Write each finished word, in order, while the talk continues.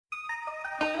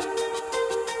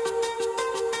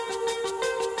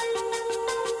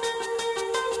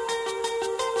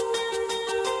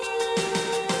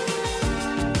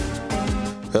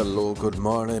Hello, good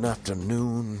morning,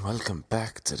 afternoon. Welcome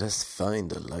back to this fine,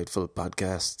 delightful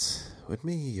podcast with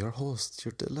me, your host,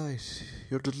 your delight,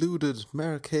 your deluded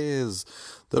Mark Hayes,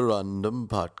 the Random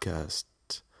Podcast.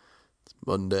 It's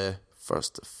Monday,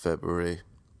 1st of February.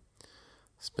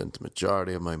 Spent the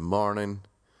majority of my morning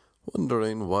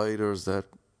wondering why there's that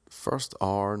first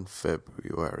R in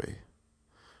February.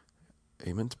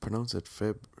 I meant to pronounce it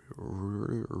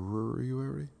February.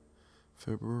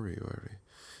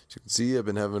 As you can see, I've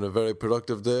been having a very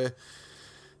productive day.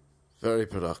 Very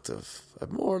productive. I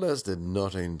more or less did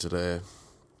nothing today.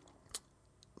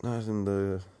 Not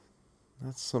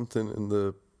something in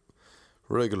the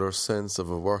regular sense of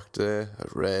a work day. I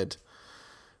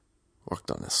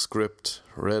worked on a script,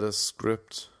 read a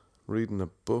script, reading a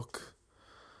book.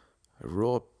 I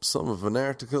wrote some of an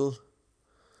article.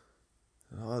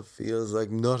 It all feels like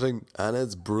nothing, and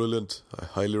it's brilliant. I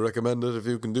highly recommend it if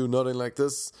you can do nothing like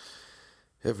this.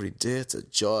 Every day it's a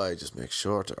joy. Just make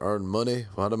sure to earn money.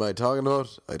 What am I talking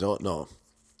about? I don't know.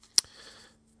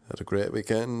 Had a great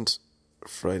weekend.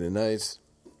 Friday night,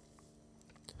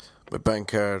 my bank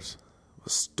card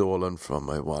was stolen from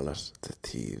my wallet. The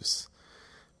thieves.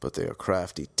 But they are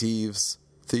crafty thieves.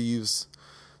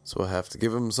 So I have to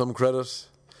give them some credit.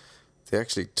 They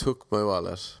actually took my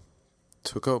wallet,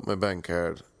 took out my bank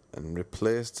card, and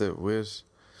replaced it with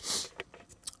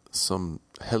some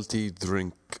healthy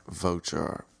drink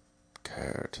voucher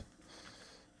card.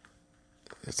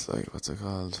 It's like, what's it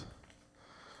called?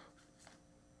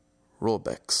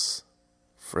 Robex.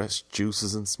 Fresh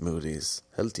juices and smoothies.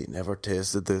 Healthy, never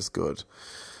tasted this good.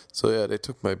 So yeah, they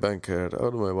took my bank card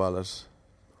out of my wallet,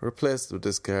 replaced it with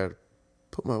this card,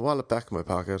 put my wallet back in my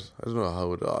pocket. I don't know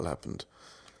how it all happened.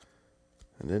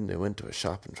 And then they went to a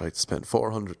shop and tried to spend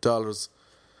 $400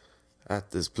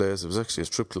 at this place. It was actually a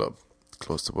strip club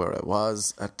close to where I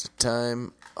was at the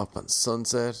time, up on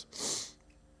Sunset.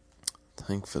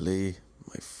 Thankfully,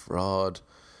 my fraud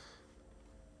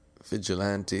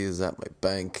vigilantes at my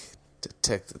bank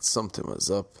detected something was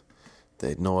up.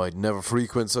 They'd know I'd never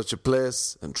frequent such a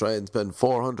place and try and spend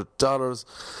 $400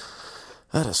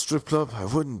 at a strip club. I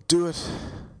wouldn't do it.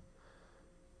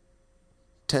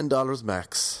 $10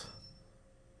 max.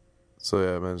 So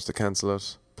yeah, I managed to cancel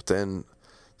it. But then,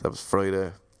 that was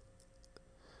Friday.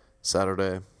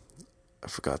 Saturday, I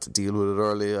forgot to deal with it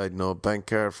early. I had no bank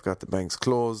card, forgot the bank's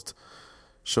closed.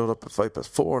 Showed up at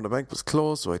 4:05 and the bank was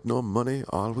closed, so I had no money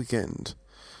all weekend.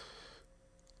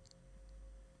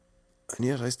 And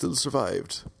yet I still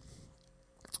survived.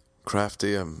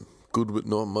 Crafty, I'm good with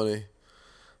no money.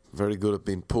 Very good at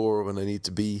being poor when I need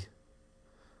to be.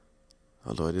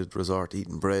 Although I did resort to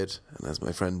eating bread, and as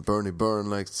my friend Bernie Byrne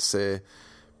likes to say,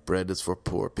 bread is for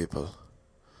poor people.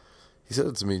 He said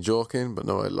it to me joking, but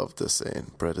no, I love this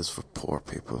saying, bread is for poor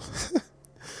people.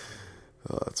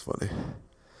 Oh, that's funny.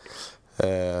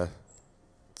 So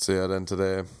yeah, then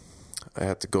today I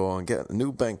had to go and get a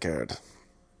new bank card.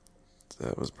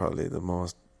 That was probably the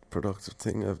most productive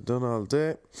thing I've done all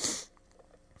day.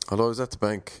 Although I was at the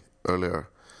bank earlier,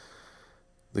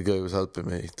 the guy was helping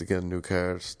me to get a new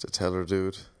card, the teller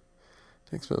dude.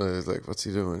 Next minute I was like, what's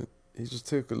he doing? He just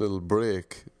took a little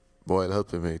break while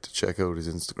helping me to check out his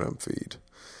Instagram feed.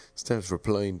 Started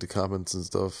replying to comments and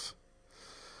stuff.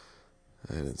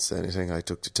 I didn't say anything. I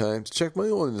took the time to check my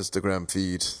own Instagram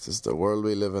feed. This is the world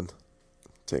we live in.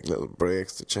 Take little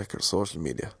breaks to check our social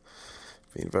media.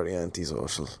 Being very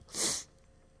anti-social.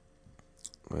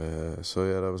 So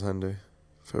yeah, that was handy.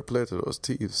 Fair play to those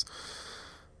thieves.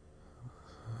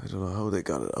 I don't know how they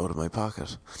got it out of my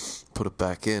pocket. Put it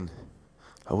back in.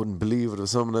 I wouldn't believe it if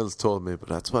someone else told me, but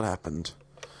that's what happened.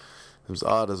 It was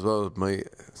odd as well. It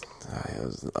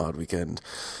was an odd weekend.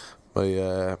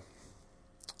 My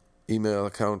email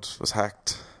account was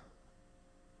hacked.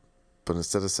 But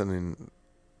instead of sending,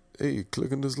 hey,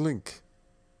 click on this link,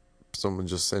 someone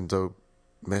just sent out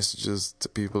messages to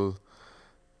people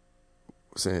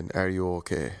saying, are you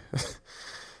okay?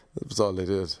 That was all they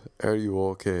did. Are you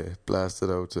okay? Blasted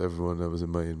out to everyone that was in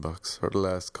my inbox. Or the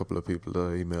last couple of people that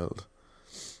I emailed.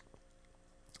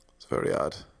 It's very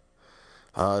odd.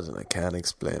 Odd, and I can't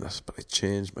explain it. But I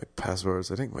changed my passwords.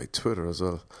 I think my Twitter as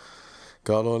well.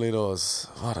 God only knows.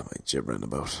 What am I gibbering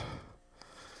about?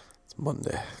 It's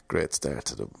Monday. Great start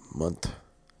to the month.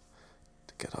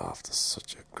 To get off to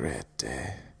such a great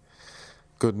day.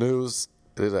 Good news.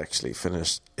 I did actually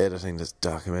finish editing this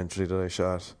documentary that I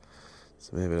shot.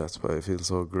 So maybe that's why I feel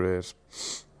so great.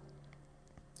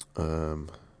 Yeah,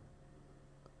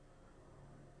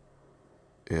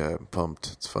 I'm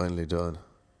pumped. It's finally done.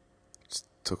 It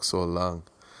took so long.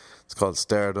 It's called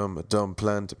Stardom, a dumb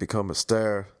plan to become a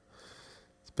star.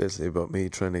 It's basically about me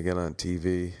trying to get on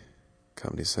TV.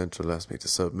 Comedy Central asked me to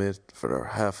submit for their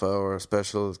half-hour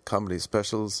special comedy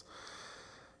specials,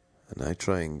 and I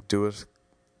try and do it.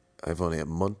 I've only a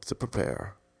month to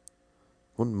prepare.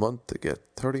 1 month to get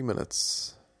 30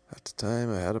 minutes. At the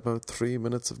time, I had about 3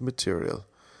 minutes of material.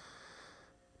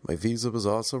 My visa was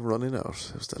also running out.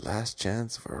 It was the last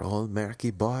chance for old Marky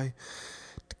boy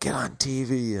to get on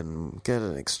TV and get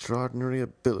an extraordinary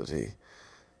ability.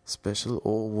 Special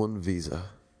O1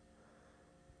 visa.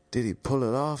 Did he pull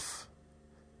it off?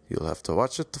 You'll have to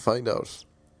watch it to find out.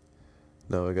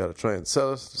 Now I gotta try and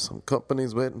sell it. Some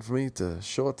companies waiting for me to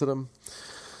show it to them.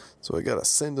 So I gotta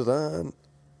send it on.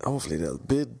 Hopefully they'll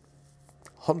bid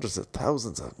hundreds of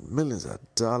thousands and millions of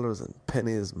dollars and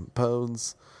pennies and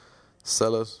pounds.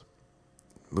 Sell it.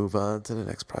 Move on to the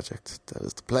next project. That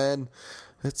is the plan.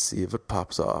 Let's see if it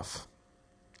pops off.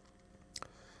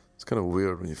 It's kind of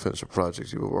weird when you finish a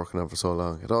project you were working on for so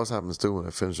long. It always happens too when I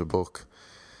finish a book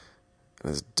and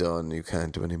it's done, you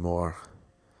can't do any more.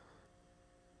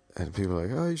 And people are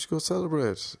like, oh, you should go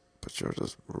celebrate. But you're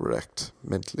just wrecked,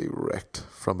 mentally wrecked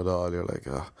from it all. You're like, just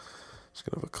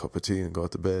going to have a cup of tea and go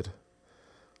to bed.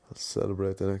 I'll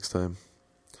celebrate the next time.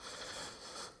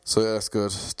 So yeah, that's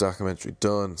good. Documentary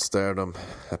done. Stardom.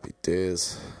 Happy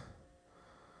days.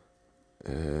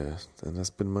 And that's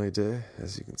been my day.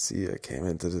 As you can see, I came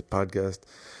into the podcast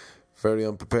very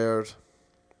unprepared.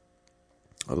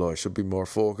 Although I should be more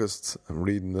focused. I'm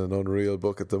reading an unreal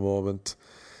book at the moment.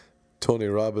 Tony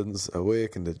Robbins,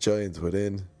 Awaken the Giant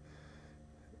Within.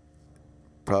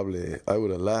 Probably I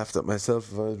would have laughed at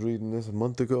myself if I was reading this a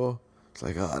month ago. It's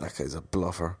like, that guy's a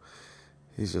bluffer.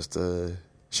 He's just a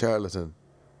charlatan.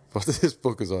 But this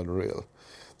book is unreal.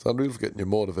 It's unreal for getting you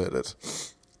motivated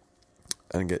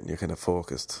and getting you kind of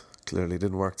focused. Clearly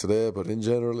didn't work today, but in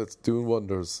general it's doing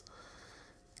wonders.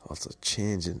 Also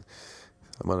changing.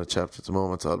 I'm on a chapter at the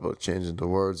moment all about changing the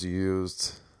words you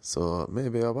used. So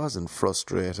maybe I wasn't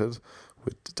frustrated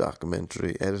with the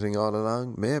documentary editing all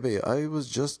along. Maybe I was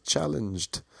just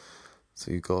challenged.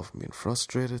 So you go from being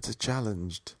frustrated to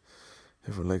challenged.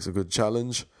 Everyone likes a good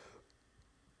challenge.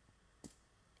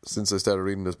 Since I started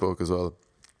reading this book as well,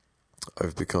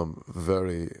 I've become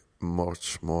very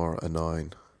much more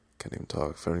annoying. Can't even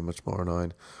talk. Very much more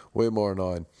annoying. Way more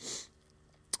annoying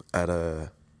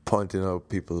at pointing out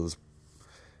people's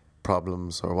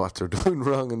problems or what they're doing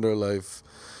wrong in their life,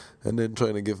 and then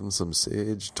trying to give them some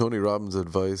sage Tony Robbins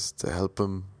advice to help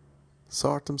them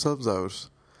sort themselves out.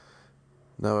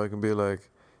 Now I can be like,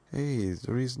 hey,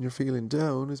 the reason you're feeling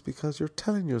down is because you're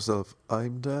telling yourself,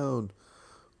 I'm down.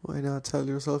 Why not tell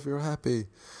yourself you're happy?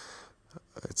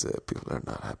 I'd say people are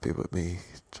not happy with me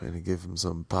trying to give them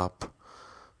some pop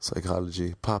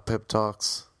psychology, pop pep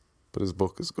talks. But his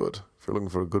book is good. If you're looking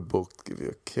for a good book to give you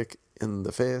a kick in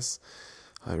the face,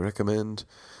 I recommend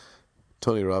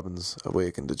Tony Robbins,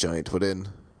 Awaken the Giant Within.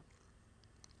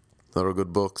 Another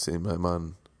good book, seen I'm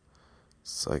on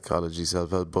psychology,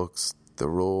 self-help books, The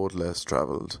Road Less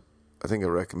Travelled. I think I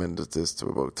recommended this to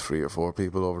about 3 or 4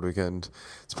 people over the weekend.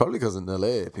 It's probably because in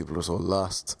LA people are so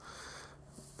lost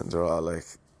and they're all like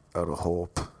out of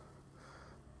hope.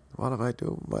 What am I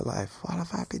doing with my life? What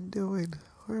have I been doing?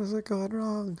 Where's it gone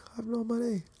wrong? I've no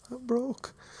money. I'm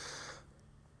broke.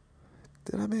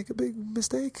 Did I make a big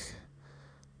mistake?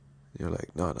 You're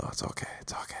like, no, it's okay.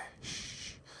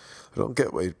 Shh. I don't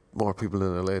get why more people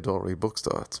in LA don't read books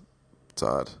though. It's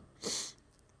odd.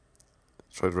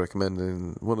 Tried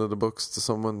recommending one of the books to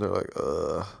someone. They're like,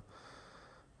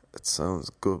 it sounds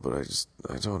good, but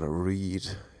I don't want to read.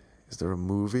 Is there a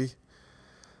movie?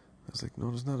 I was like, no,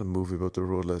 there's not a movie about the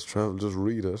road less traveled. Just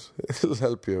read it. It'll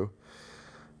help you.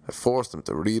 I forced them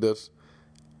to read it,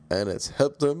 and it's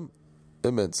helped them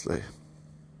immensely.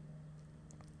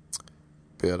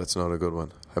 But yeah, that's not a good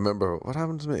one. I remember, what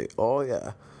happened to me? Oh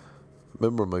yeah.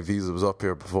 Remember my visa was up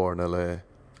here before in LA.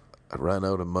 I ran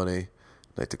out of money.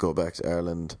 I had to go back to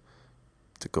Ireland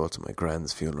to go to my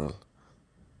grand's funeral.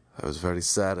 I was very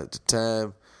sad at the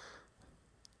time,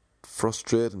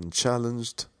 frustrated and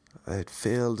challenged. I had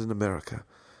failed in America.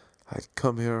 I had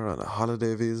come here on a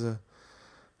holiday visa,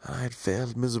 and I had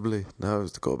failed miserably. Now I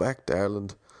was to go back to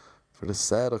Ireland for this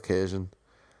sad occasion,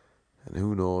 and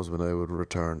who knows when I would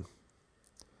return.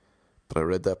 But I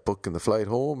read that book in the flight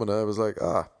home, and I was like,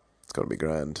 it's going to be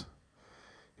grand.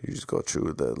 You just go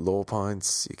through the low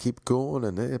points, you keep going,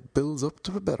 and it builds up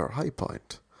to a better high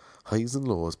point. Highs and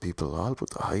lows, people, all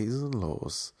but the highs and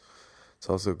lows. It's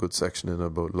also a good section in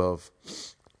about love.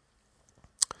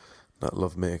 Not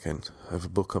love making. I have a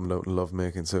book coming out on love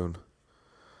making soon.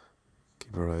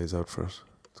 Keep your eyes out for it.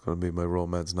 It's going to be my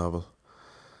romance novel.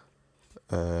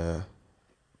 But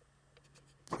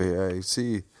yeah, you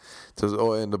see,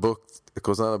 in the book, it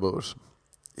goes on about,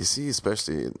 you see,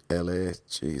 especially in LA,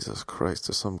 Jesus Christ,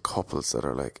 there's some couples that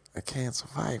are like, I can't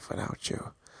survive without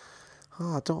you.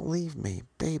 Oh, don't leave me,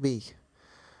 baby.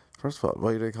 First of all,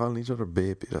 why are they calling each other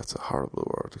baby? That's a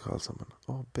horrible word to call someone.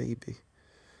 Oh, baby.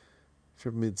 If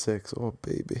you're mid-sex, oh,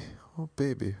 baby. Oh,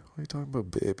 baby. Why are you talking about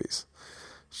babies?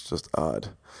 It's just odd.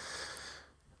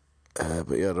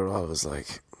 But yeah, they're always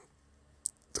like,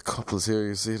 the couples here,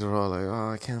 you see, they're all like, oh,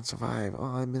 I can't survive. Oh,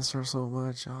 I miss her so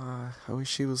much. Oh, I wish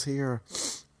she was here.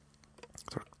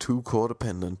 They're too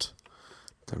codependent.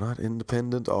 They're not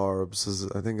independent orbs,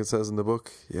 as I think it says in the book.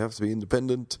 You have to be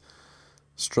independent,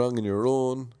 strong in your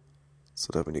own,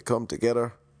 so that when you come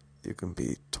together, you can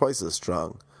be twice as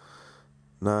strong.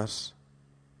 Not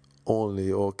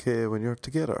only okay when you're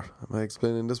together. Am I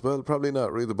explaining this well? Probably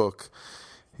not. Read the book.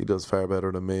 He does far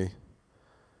better than me.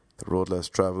 The Road Less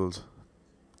Travelled.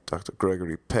 Dr.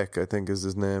 Gregory Peck, I think is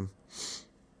his name.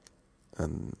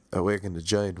 And Awaken the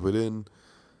Giant Within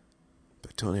by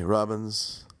Tony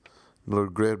Robbins. Another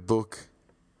great book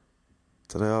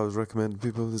that I always recommend to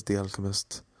people is The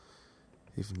Alchemist.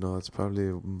 Even though it's probably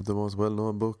the most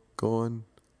well-known book going,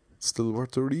 it's still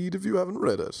worth a read if you haven't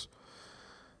read it.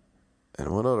 And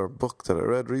one other book that I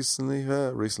read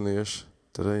recently-ish,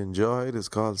 that I enjoyed is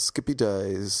called Skippy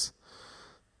Dies.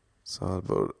 It's all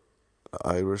about an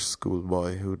Irish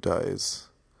schoolboy who dies.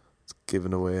 It's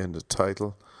given away in the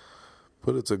title,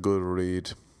 but it's a good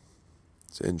read.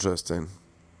 It's interesting.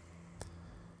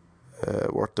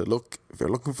 Worth a look if you're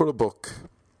looking for a book.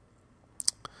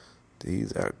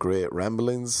 These are great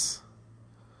ramblings.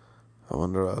 I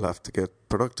wonder I'll have to get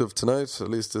productive tonight. At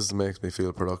least this makes me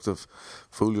feel productive.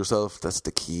 Fool yourself, that's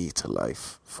the key to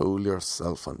life. Fool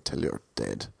yourself until you're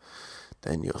dead.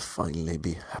 Then you'll finally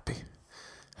be happy.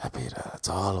 Happy that it's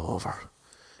all over.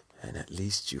 And at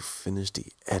least you finished the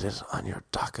edit on your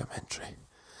documentary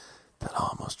that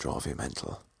almost drove you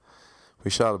mental. We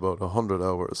shot about 100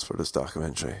 hours for this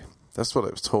documentary. That's what I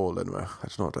was told anyway. I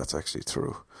don't know if that's actually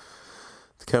true.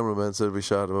 The cameraman said we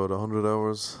shot about 100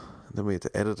 hours, and then we had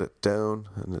to edit it down,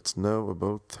 and it's now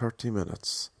about 30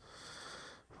 minutes.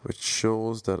 Which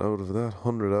shows that out of that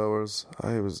 100 hours,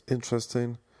 I was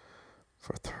interesting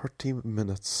for 30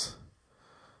 minutes.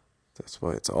 That's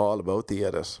why it's all about the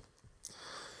edit.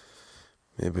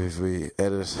 Maybe if we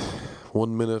edit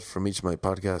 1 minute from each of my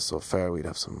podcasts so far, we'd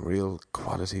have some real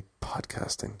quality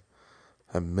podcasting.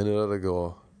 A minute at a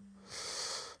go.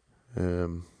 Alright,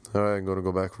 I'm going to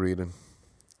go back reading.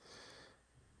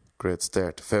 Great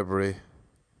start to February.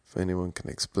 If anyone can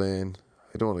explain.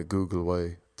 I don't want to Google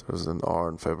why there's an R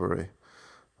in February.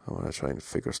 I want to try and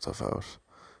figure stuff out.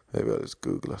 Maybe I'll just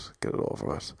Google it, get it over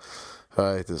with.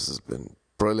 Alright, this has been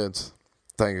brilliant.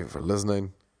 Thank you for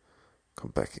listening.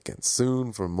 Come back again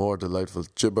soon for more delightful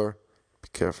gibber. Be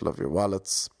careful of your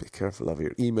wallets. Be careful of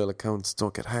your email accounts.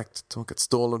 Don't get hacked. Don't get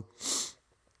stolen.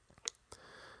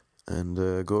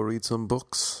 And go read some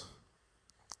books.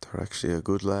 They're actually a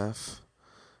good laugh.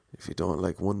 If you don't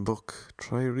like one book,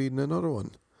 try reading another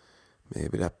one.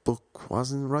 Maybe that book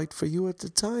wasn't right for you at the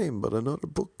time, but another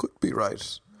book could be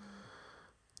right.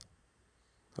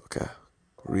 Okay,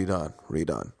 read on.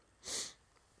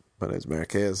 My name's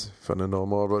Marquez. If you want to know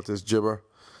more about this gibber,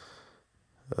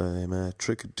 I'm at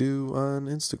Trickadoo on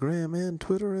Instagram and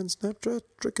Twitter and Snapchat.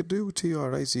 Trickadoo,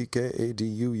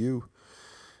 Trickaduu.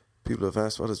 People have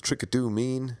asked, what does Trickadoo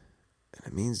mean? And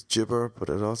it means gibber, but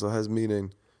it also has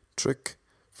meaning trick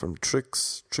from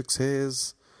Trix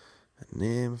Hayes, a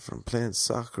name from playing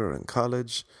soccer in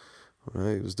college when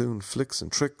I was doing flicks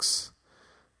and tricks.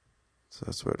 So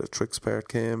that's where the tricks part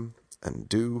came. And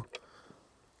do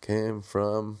came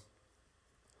from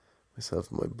myself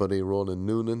and my buddy Ronan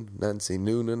Noonan, Nancy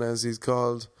Noonan as he's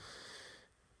called.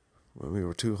 When we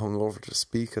were too hungover to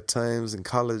speak at times in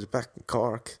college back in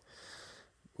Cork,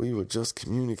 we would just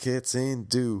communicate saying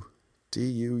do,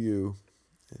 D-U-U.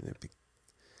 And it'd be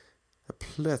a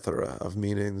plethora of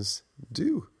meanings.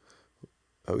 Do.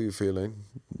 How are you feeling?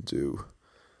 Do.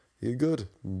 You good?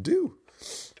 Do.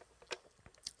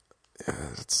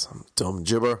 Yeah, it's some dumb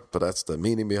gibber, but that's the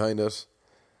meaning behind it.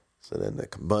 So then they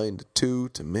combined the two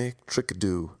to make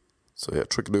Trickadoo. So yeah,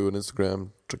 Trickadoo on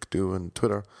Instagram, Trickadoo on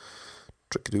Twitter,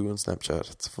 Trickadoo on Snapchat.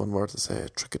 It's a fun word to say.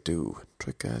 Trickadoo.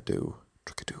 Trickadoo.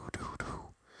 Trickadoo-doo-doo.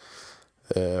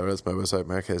 Or else my website,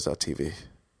 marquez.tv.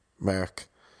 Mark,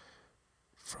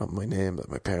 from my name that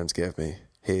my parents gave me.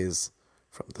 Hayes,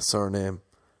 from the surname,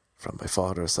 from my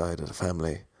father's side of the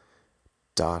family.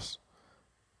 Dot,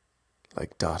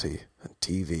 like Dotty, and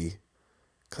TV,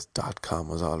 because .com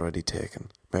was already taken.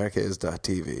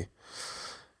 Marquez.tv.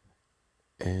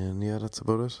 And yeah, that's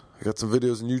about it. I got some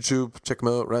videos on YouTube. Check them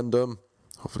out, random.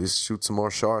 Hopefully shoot some more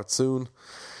shorts soon.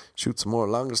 shoot some more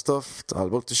longer stuff. It's all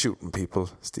about the shooting, people.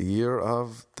 It's the year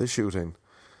of the shooting.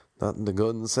 Not in the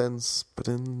gun sense, but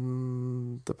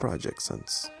in the project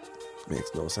sense.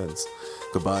 Makes no sense.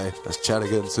 Goodbye. Let's chat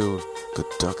again soon. Good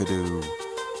talk-a-doo.